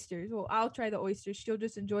try oysters. Well, I'll try the oysters. She'll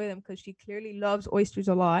just enjoy them because she clearly loves oysters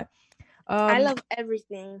a lot. I love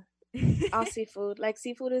everything. All seafood. Like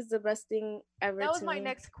seafood is the best thing ever. That was to my me.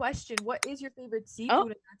 next question. What is your favorite seafood in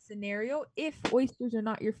that scenario if oysters are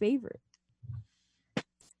not your favorite?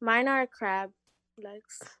 Mine are crab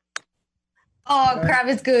legs. Oh, crab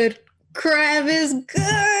is good. Crab is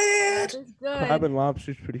good. Crab and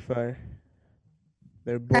lobster's pretty fire.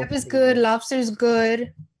 They're both Crab is pretty good. Lobster's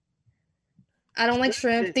good. I don't like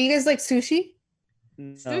shrimp. Do you guys like sushi?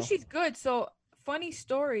 No. Sushi's good. So funny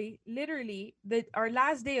story. Literally, our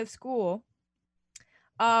last day of school,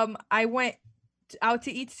 I went out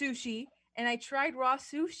to eat sushi and I tried raw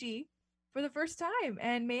sushi for the first time.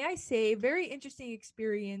 And may I say, very interesting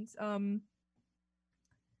experience.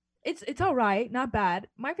 It's all right, not bad.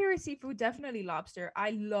 My favorite seafood, definitely lobster.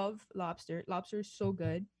 I love lobster. Lobster is so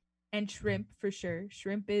good. And shrimp for sure.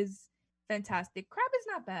 Shrimp is fantastic. Crab is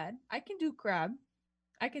not bad. I can do crab.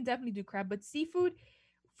 I can definitely do crab. But seafood,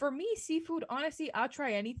 for me, seafood, honestly, I'll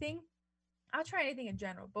try anything. I'll try anything in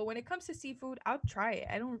general. But when it comes to seafood, I'll try it.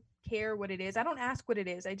 I don't care what it is. I don't ask what it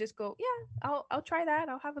is. I just go, yeah, I'll try that.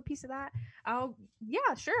 I'll have a piece of that. I'll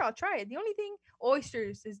try it. The only thing,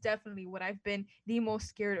 oysters is definitely what I've been the most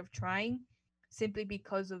scared of trying, simply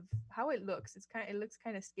because of how it looks. It looks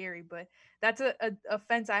kind of scary, but that's a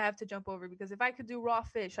fence I have to jump over, because if I could do raw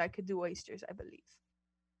fish, I could do oysters, I believe.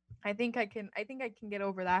 I think I can get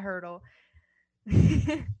over that hurdle.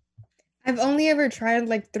 I've only ever tried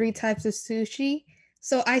like 3 types of sushi.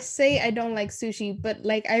 So I say I don't like sushi, but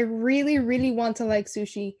like I really, really want to like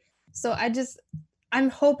sushi. So I'm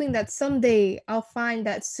hoping that someday I'll find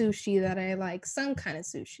that sushi that I like, some kind of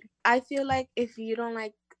sushi. I feel like if you don't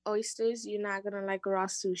like oysters, you're not gonna like raw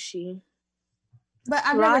sushi. But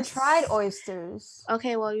I've never tried oysters.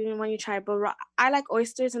 Okay, well, when you try, but I like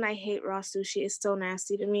oysters and I hate raw sushi. It's so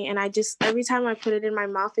nasty to me, and I just every time I put it in my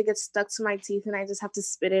mouth, it gets stuck to my teeth, and I just have to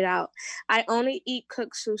spit it out. I only eat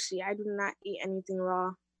cooked sushi. I do not eat anything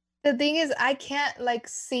raw. The thing is, I can't like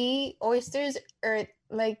see oysters or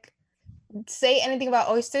like say anything about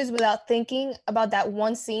oysters without thinking about that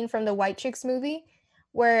one scene from the White Chicks movie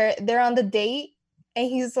where they're on the date and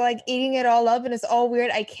he's like eating it all up and it's all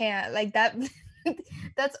weird. I can't like that.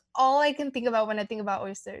 That's all I can think about when I think about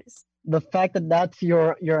oysters. The fact that that's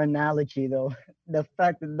your analogy, though, the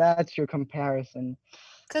fact that that's your comparison.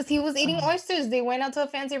 Because he was eating oysters. They went out to a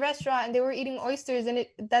fancy restaurant and they were eating oysters, and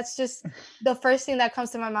that's just the first thing that comes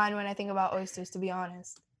to my mind when I think about oysters, to be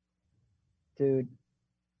honest. Dude,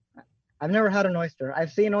 I've never had an oyster.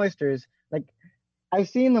 I've seen oysters. Like, I've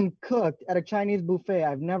seen them cooked at a Chinese buffet.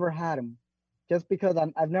 I've never had them. Just because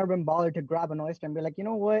I've never been bothered to grab an oyster and be like, you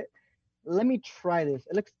know what? Let me try this.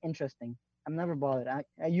 It looks interesting. I'm never bothered.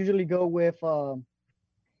 I usually go with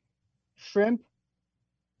shrimp.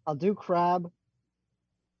 I'll do crab.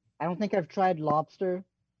 I don't think I've tried lobster.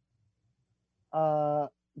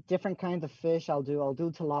 Different kinds of fish I'll do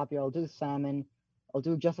tilapia, I'll do salmon. I'll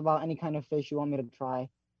do just about any kind of fish you want me to try.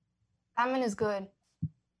 Salmon is good.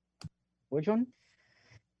 Which one?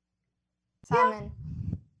 Salmon.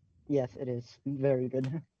 Yes, it is. Very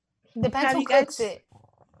good. Depends who cooks it.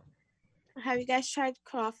 Have you guys tried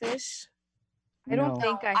crawfish? I don't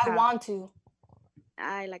think I have. I want to.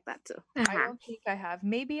 I like that too. I don't think I have.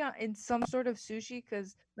 Maybe in some sort of sushi,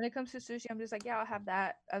 because when it comes to sushi, I'm just like, yeah, I'll have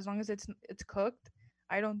that as long as it's cooked.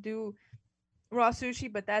 I don't do raw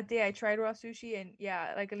sushi, but that day I tried raw sushi, and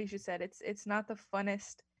yeah, like Alicia said, it's not the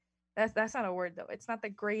funnest That's not a word though. It's not the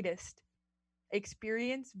greatest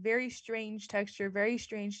experience. Very strange texture, very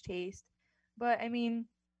strange taste. But I mean,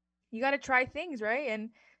 you got to try things, right? And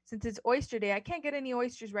since it's oyster day, I can't get any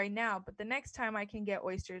oysters right now, but the next time I can get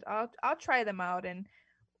oysters, I'll try them out, and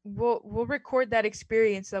we'll record that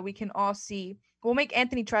experience so that we can all see. We'll make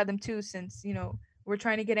Anthony try them too, since we're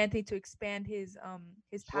trying to get Anthony to expand his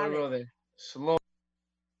palate. Slow.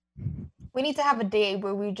 We need to have a day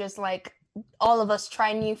where we just like all of us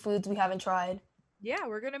try new foods we haven't tried. Yeah,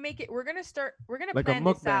 we're gonna make it. We're gonna Like a plan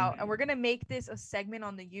this out, mukbang. and we're gonna make this a segment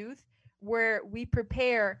on the youth where we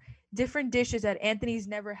prepare different dishes that Anthony's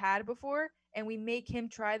never had before, and we make him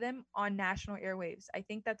try them on national airwaves. I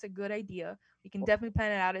think that's a good idea. We can definitely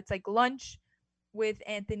plan it out. It's like lunch with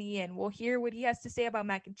Anthony, and we'll hear what he has to say about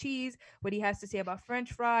mac and cheese, what he has to say about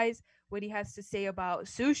French fries, what he has to say about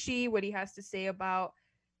sushi, what he has to say about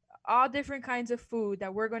all different kinds of food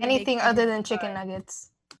that we're going to Anything other than chicken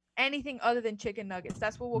nuggets. Anything other than chicken nuggets.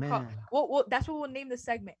 That's what we'll call. Man. That's what we'll name the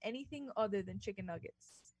segment. Anything other than chicken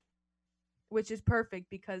nuggets, which is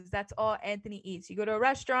perfect because that's all Anthony eats. You go to a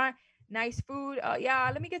restaurant, nice food.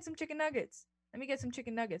 Yeah, let me get some chicken nuggets. Let me get some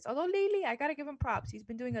chicken nuggets. Although lately, I gotta give him props. He's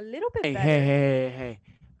been doing a little bit Hey, better. hey.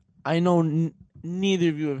 I know neither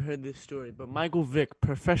of you have heard this story, but Michael Vick,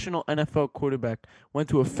 professional NFL quarterback, went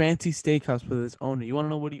to a fancy steakhouse with his owner. You want to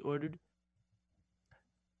know what he ordered?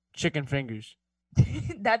 Chicken fingers.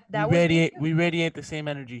 We radiate the same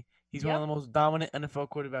energy. He's one of the most dominant NFL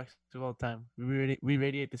quarterbacks of all time. We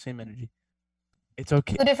radiate the same energy. It's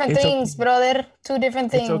okay. Two different things, brother. Two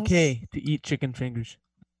different things. It's okay to eat chicken fingers.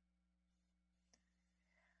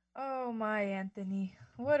 Oh my, Anthony.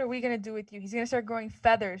 What are we gonna do with you? He's gonna start growing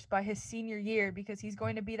feathers by his senior year because he's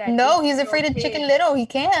going to be that. No, he's afraid of Chicken Little. He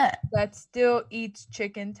can't. That still eats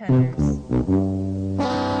chicken tenders.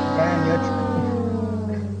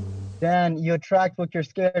 Dan, you attract what you're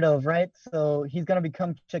scared of, right? So he's gonna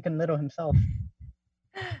become Chicken Little himself.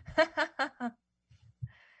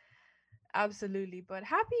 Absolutely. But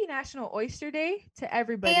happy National Oyster Day to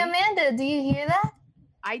everybody. Hey, Amanda, do you hear that?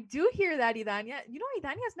 I do hear that, Idania. You know,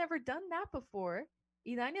 Idania's never done that before.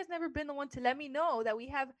 Idania's never been the one to let me know that we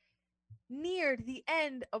have neared the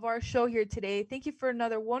end of our show here today. Thank you for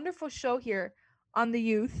another wonderful show here on The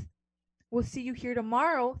Youth. We'll see you here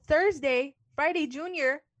tomorrow, Thursday, Friday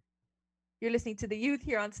Junior. You're listening to The Youth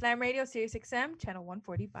here on Slam Radio, Sirius XM, channel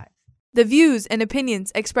 145. The views and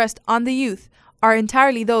opinions expressed on The Youth are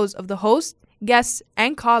entirely those of the host, guests,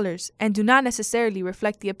 and callers, and do not necessarily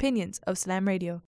reflect the opinions of Slam Radio.